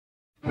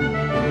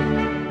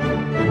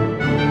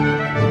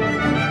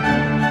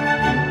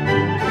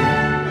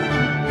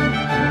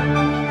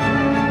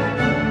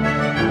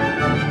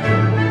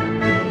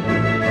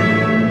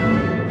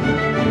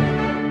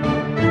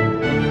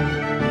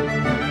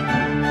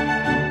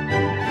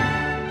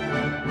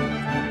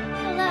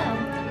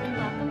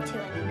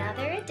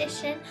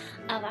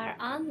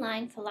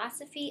online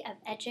philosophy of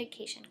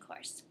education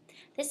course.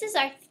 This is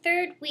our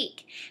third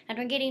week, and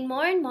we're getting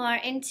more and more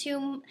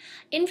into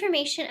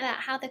information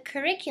about how the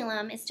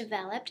curriculum is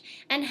developed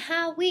and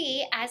how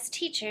we, as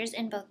teachers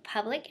in both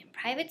public and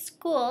private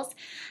schools,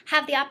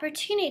 have the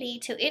opportunity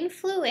to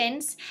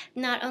influence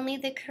not only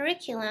the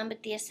curriculum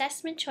but the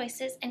assessment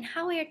choices and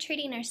how we are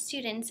treating our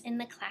students in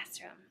the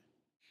classroom.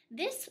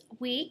 This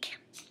week,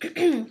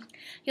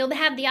 you'll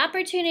have the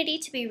opportunity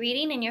to be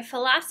reading in your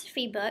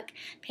philosophy book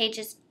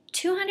pages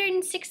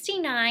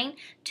 269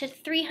 to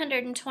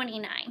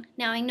 329.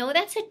 Now, I know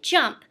that's a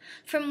jump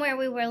from where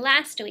we were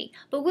last week,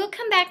 but we'll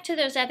come back to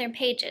those other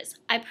pages.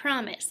 I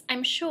promise.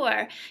 I'm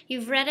sure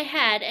you've read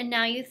ahead and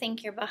now you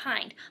think you're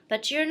behind,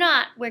 but you're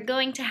not. We're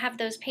going to have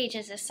those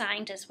pages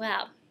assigned as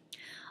well.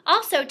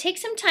 Also, take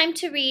some time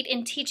to read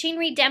in Teaching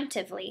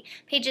Redemptively,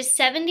 pages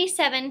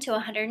 77 to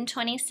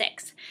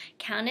 126.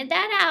 Counted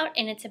that out,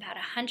 and it's about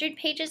 100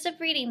 pages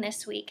of reading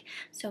this week,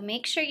 so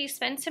make sure you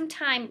spend some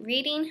time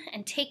reading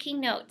and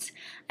taking notes.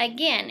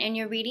 Again, in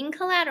your reading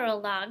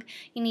collateral log,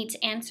 you need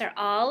to answer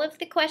all of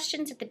the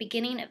questions at the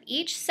beginning of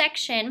each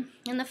section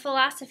in the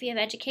Philosophy of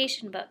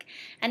Education book,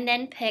 and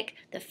then pick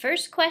the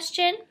first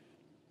question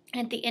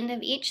at the end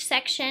of each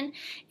section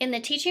in the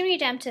Teaching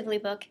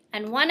Redemptively book,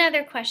 and one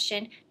other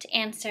question to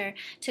answer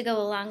to go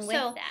along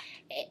with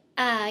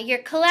that. Your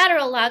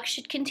collateral log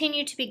should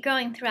continue to be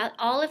growing throughout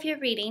all of your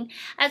reading,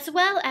 as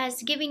well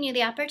as giving you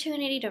the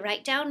opportunity to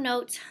write down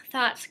notes,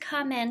 thoughts,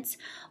 comments,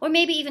 or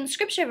maybe even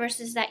scripture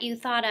verses that you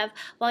thought of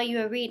while you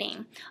were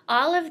reading.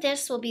 All of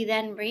this will be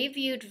then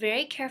reviewed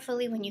very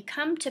carefully when you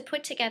come to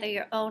put together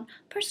your own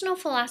personal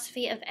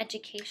philosophy of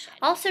education.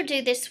 Also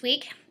due this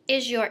week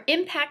is your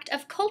Impact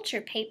of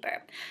Culture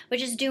paper,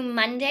 which is due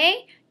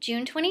Monday,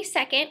 June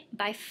 22nd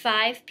by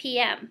 5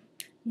 p.m.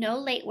 No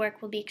late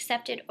work will be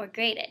accepted or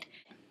graded.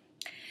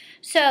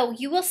 So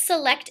you will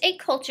select a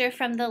culture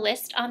from the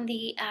list on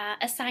the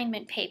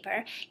assignment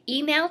paper.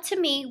 Email to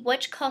me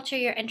which culture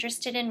you're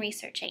interested in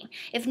researching.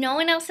 If no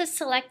one else has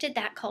selected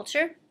that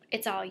culture,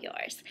 it's all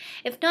yours.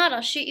 If not,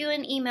 I'll shoot you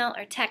an email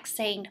or text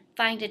saying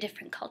find a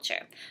different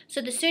culture.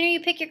 So the sooner you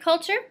pick your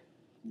culture,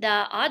 the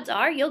odds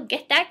are you'll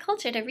get that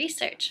culture to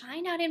research.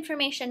 Find out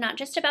information not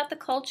just about the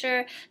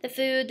culture, the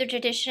food, the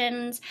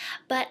traditions,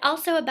 but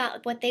also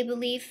about what they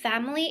believe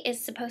family is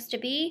supposed to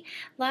be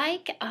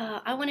like.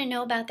 I want to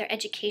know about their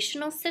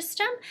educational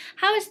system.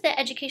 How is the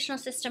educational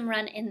system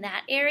run in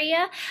that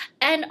area?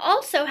 And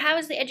also, how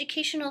is the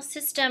educational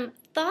system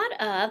thought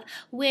of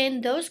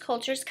when those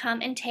cultures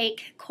come and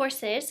take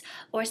courses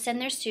or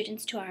send their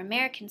students to our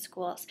American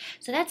schools?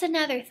 So that's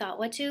another thought.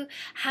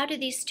 How do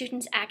these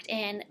students act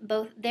in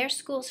both their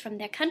schools from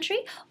their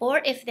country,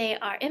 or if they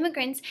are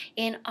immigrants,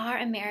 in our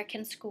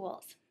American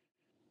schools?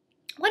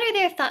 What are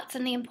their thoughts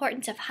on the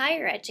importance of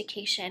higher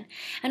education,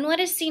 and what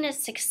is seen as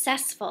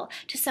successful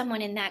to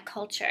someone in that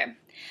culture?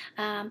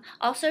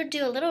 Also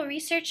do a little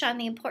research on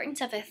the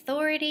importance of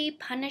authority,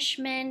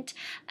 punishment,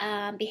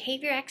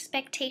 behavior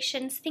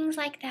expectations, things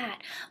like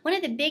that. One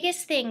of the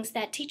biggest things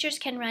that teachers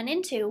can run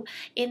into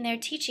in their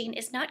teaching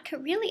is not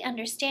really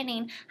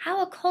understanding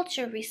how a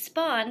culture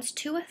responds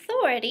to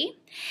authority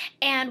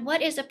and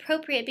what is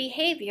appropriate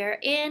behavior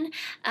in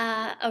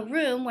a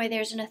room where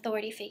there's an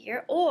authority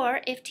figure, or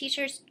if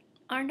teachers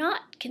are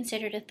not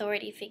considered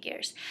authority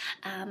figures.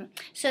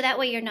 So that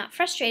way you're not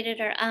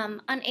frustrated or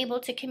unable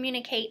to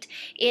communicate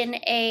in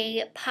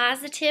a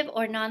positive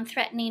or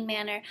non-threatening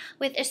manner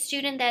with a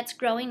student that's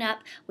growing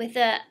up with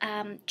the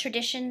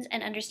traditions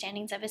and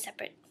understandings of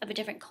a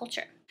different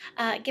culture.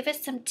 Give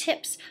us some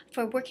tips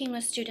for working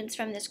with students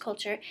from this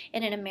culture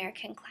in an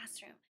American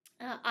classroom.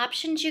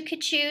 Options you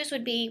could choose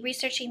would be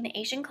researching the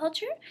Asian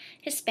culture,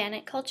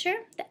 Hispanic culture,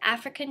 the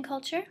African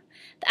culture,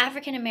 the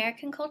African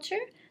American culture,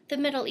 the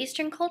Middle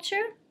Eastern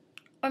culture,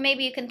 or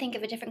maybe you can think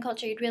of a different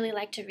culture you'd really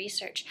like to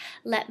research.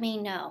 Let me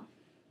know.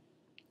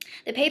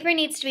 The paper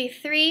needs to be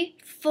 3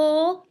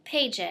 full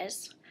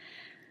pages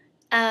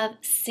of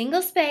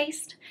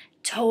single-spaced,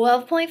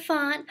 12-point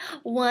font,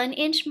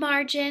 1-inch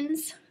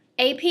margins,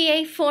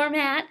 APA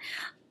format,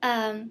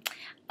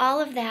 all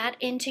of that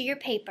into your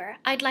paper.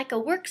 I'd like a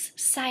works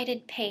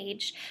cited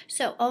page,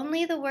 so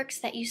only the works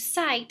that you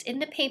cite in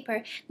the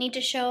paper need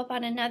to show up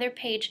on another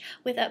page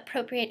with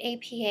appropriate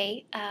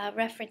APA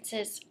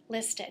references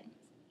listed.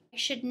 I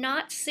should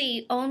not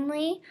see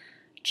only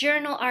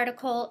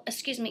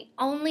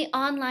only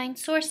online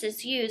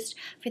sources used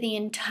for the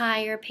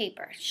entire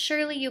paper.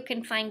 Surely you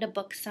can find a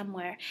book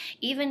somewhere,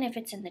 even if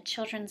it's in the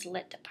children's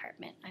lit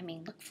department.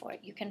 Look for it,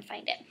 you can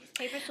find it.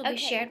 Papers will be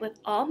shared with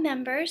all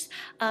members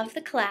of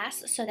the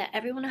class so that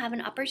everyone will have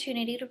an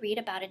opportunity to read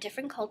about a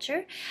different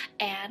culture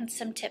and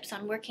some tips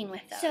on working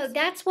with those. So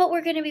that's what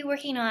we're going to be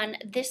working on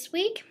this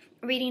week.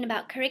 Reading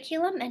about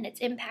curriculum and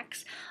its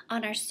impacts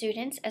on our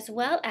students, as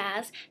well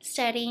as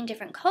studying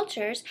different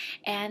cultures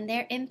and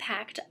their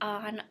impact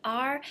on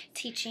our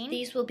teaching.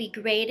 These will be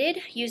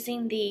graded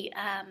using the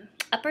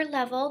upper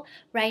level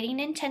writing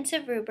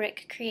intensive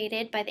rubric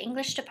created by the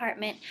English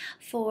department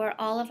for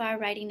all of our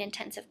writing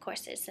intensive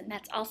courses, and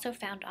that's also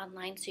found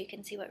online so you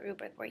can see what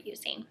rubric we're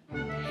using.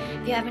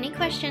 If you have any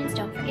questions,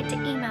 don't forget to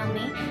email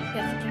me. You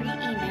have 3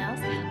 emails,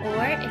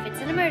 or if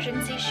it's an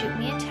emergency, shoot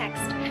me a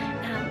text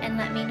and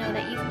let me know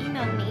that you've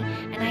emailed me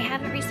and I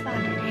haven't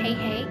responded.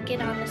 Hey,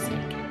 get on the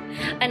snake.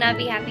 And I'll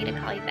be happy to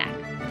call you back.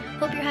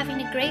 Hope you're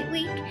having a great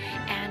week,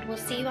 and we'll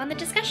see you on the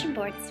discussion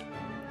boards.